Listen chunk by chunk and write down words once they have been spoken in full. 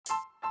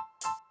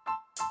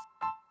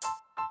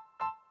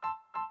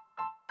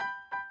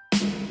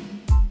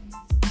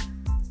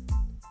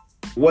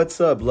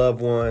What's up, loved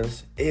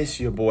ones? It's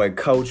your boy,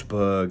 Coach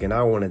Bug, and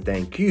I want to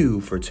thank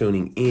you for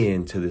tuning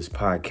in to this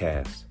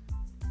podcast.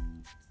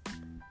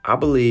 I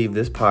believe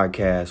this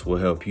podcast will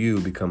help you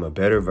become a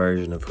better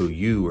version of who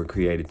you were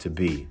created to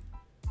be.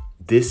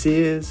 This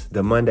is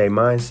the Monday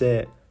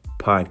Mindset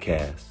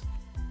Podcast.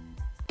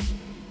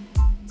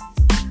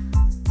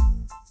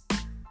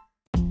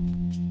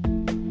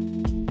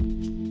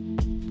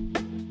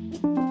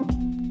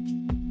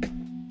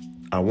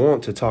 I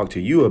want to talk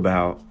to you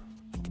about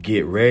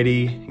get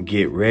ready,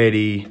 get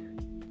ready,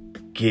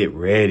 get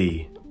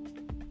ready.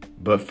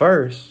 But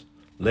first,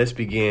 let's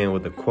begin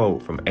with a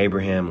quote from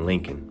Abraham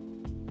Lincoln.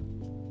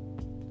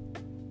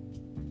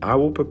 I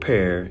will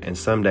prepare, and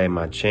someday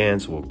my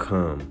chance will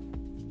come.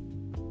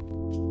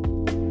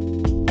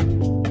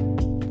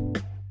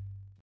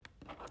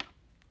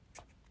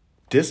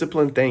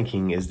 Disciplined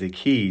thinking is the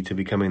key to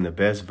becoming the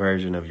best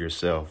version of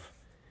yourself.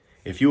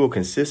 If you will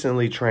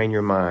consistently train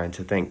your mind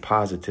to think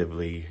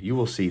positively, you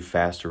will see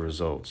faster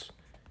results.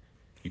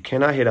 You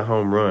cannot hit a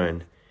home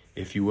run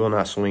if you will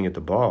not swing at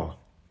the ball.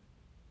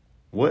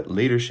 What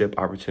leadership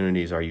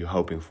opportunities are you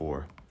hoping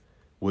for?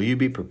 Will you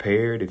be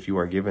prepared if you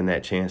are given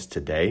that chance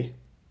today?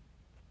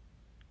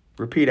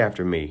 Repeat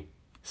after me.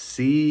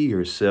 See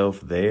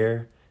yourself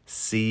there.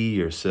 See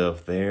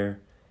yourself there.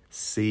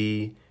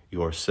 See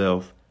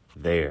yourself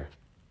there.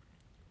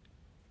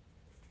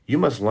 You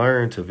must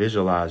learn to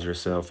visualize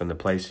yourself in the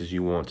places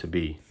you want to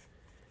be.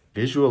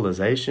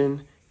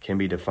 Visualization can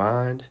be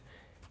defined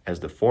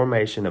as the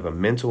formation of a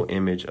mental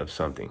image of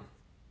something.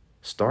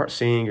 Start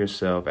seeing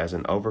yourself as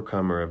an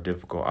overcomer of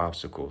difficult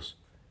obstacles.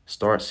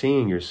 Start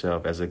seeing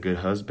yourself as a good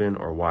husband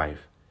or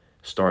wife.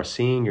 Start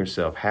seeing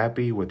yourself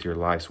happy with your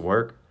life's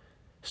work.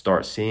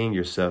 Start seeing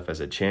yourself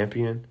as a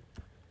champion.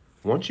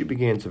 Once you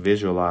begin to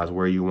visualize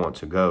where you want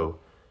to go,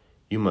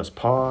 you must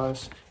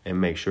pause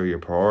and make sure your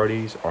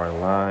priorities are in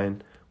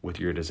line with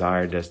your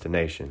desired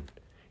destination.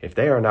 If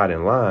they are not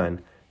in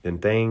line, then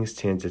things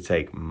tend to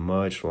take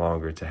much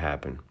longer to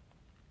happen.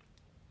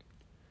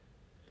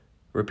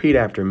 Repeat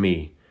after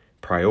me.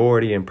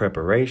 Priority and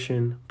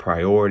preparation,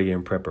 priority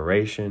and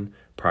preparation,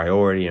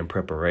 priority and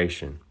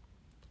preparation.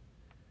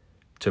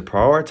 To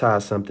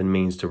prioritize something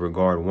means to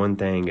regard one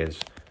thing as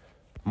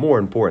more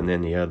important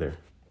than the other.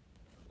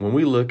 When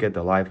we look at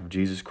the life of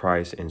Jesus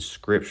Christ in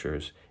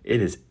scriptures,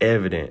 it is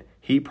evident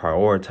he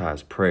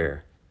prioritized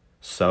prayer.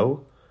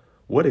 So,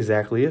 what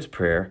exactly is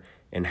prayer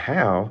and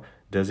how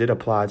does it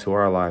apply to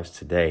our lives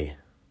today?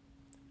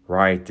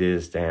 Write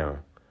this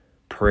down.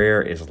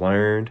 Prayer is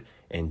learned,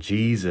 and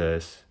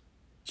Jesus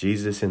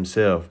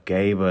himself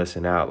gave us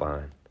an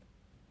outline.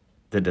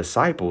 The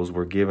disciples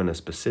were given a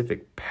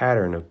specific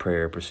pattern of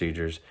prayer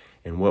procedures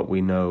in what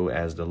we know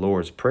as the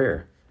Lord's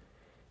Prayer.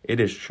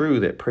 It is true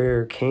that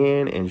prayer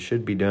can and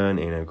should be done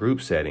in a group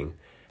setting.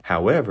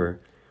 However,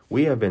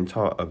 we have been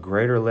taught a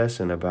greater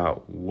lesson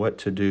about what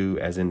to do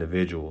as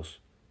individuals.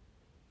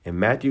 In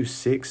Matthew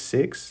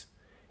 6:6,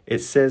 it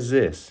says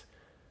this,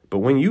 "But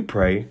when you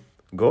pray,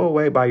 go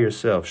away by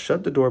yourself,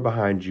 shut the door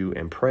behind you,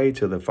 and pray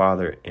to the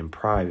Father in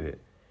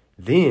private.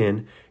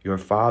 Then your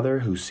Father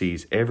who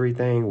sees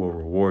everything will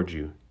reward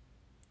you."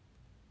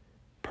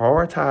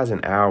 Prioritize an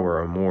hour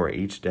or more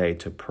each day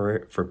to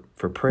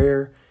for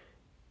prayer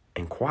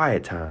and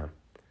quiet time.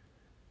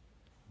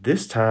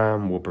 This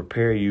time will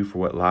prepare you for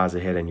what lies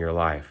ahead in your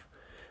life.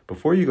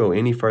 Before you go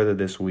any further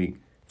this week,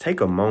 take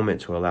a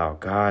moment to allow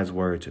God's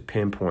word to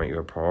pinpoint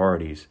your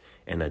priorities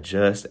and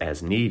adjust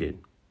as needed.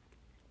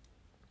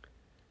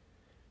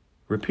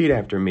 Repeat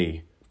after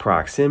me.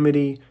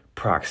 Proximity,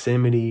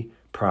 proximity,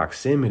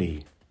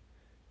 proximity.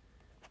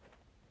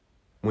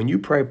 When you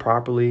pray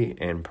properly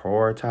and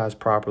prioritize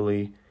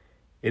properly,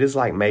 it is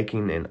like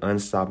making an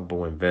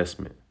unstoppable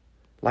investment.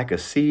 Like a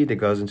seed that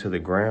goes into the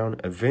ground,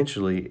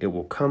 eventually it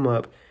will come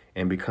up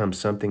and become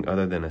something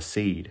other than a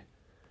seed.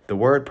 The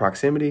word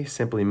proximity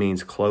simply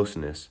means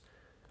closeness.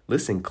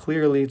 Listen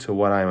clearly to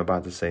what I am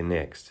about to say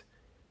next.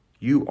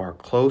 You are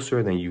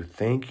closer than you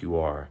think you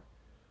are.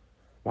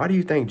 Why do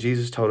you think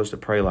Jesus told us to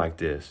pray like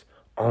this?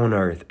 On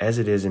earth as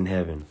it is in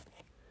heaven.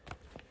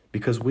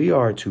 Because we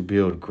are to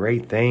build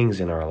great things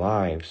in our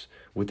lives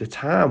with the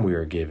time we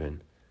are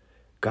given.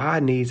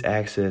 God needs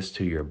access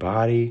to your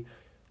body,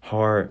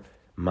 heart,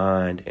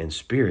 mind, and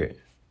spirit.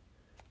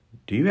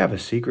 Do you have a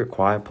secret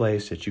quiet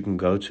place that you can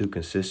go to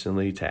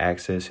consistently to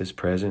access his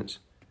presence?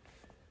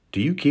 Do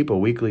you keep a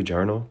weekly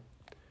journal?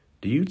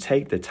 Do you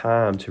take the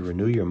time to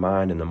renew your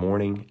mind in the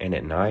morning and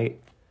at night?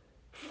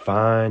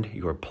 Find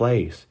your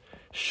place.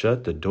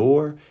 Shut the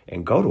door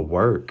and go to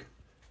work.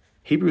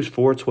 Hebrews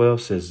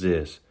 4:12 says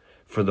this,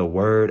 "For the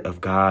word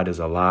of God is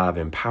alive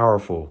and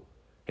powerful."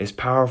 It's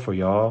powerful,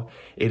 y'all.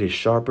 It is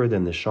sharper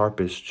than the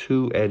sharpest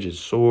two-edged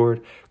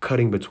sword,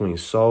 cutting between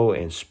soul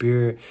and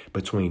spirit,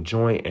 between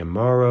joint and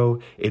marrow.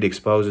 It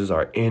exposes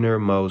our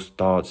innermost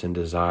thoughts and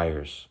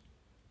desires.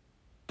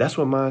 That's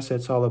what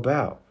mindset's all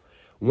about.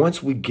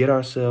 Once we get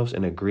ourselves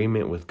in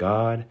agreement with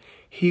God,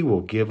 he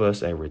will give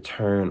us a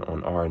return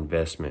on our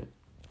investment.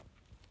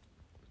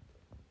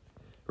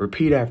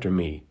 Repeat after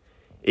me.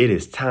 It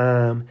is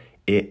time,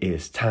 it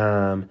is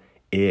time,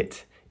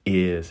 It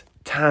is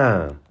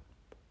time.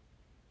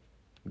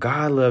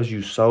 God loves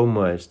you so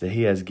much that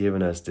he has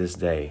given us this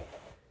day.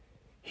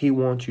 He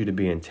wants you to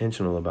be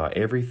intentional about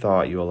every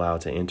thought you allow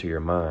to enter your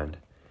mind.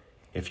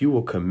 If you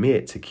will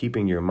commit to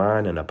keeping your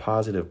mind in a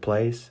positive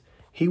place,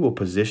 he will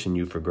position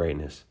you for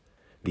greatness.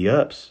 The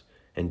ups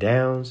and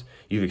downs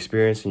you've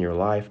experienced in your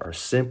life are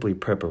simply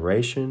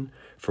preparation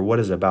for what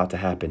is about to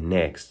happen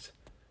next.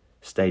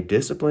 Stay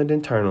disciplined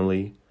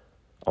internally,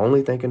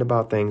 only thinking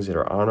about things that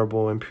are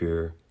honorable and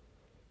pure.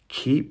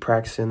 Keep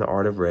practicing the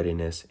art of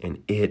readiness,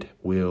 and it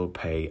will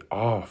pay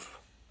off.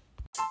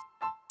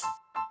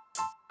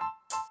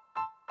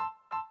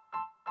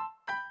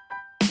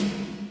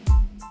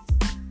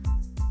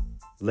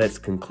 Let's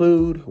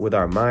conclude with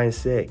our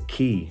mindset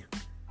key.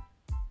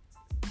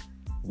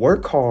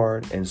 Work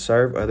hard and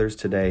serve others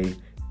today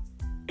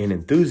in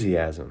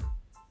enthusiasm.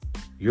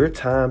 Your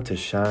time to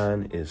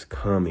shine is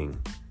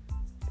coming.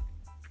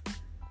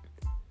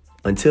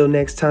 Until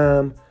next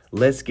time,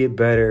 let's get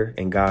better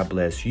and God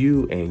bless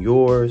you and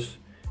yours.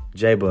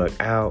 J-Bug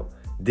out.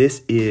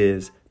 This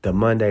is the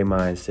Monday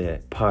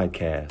Mindset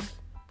Podcast.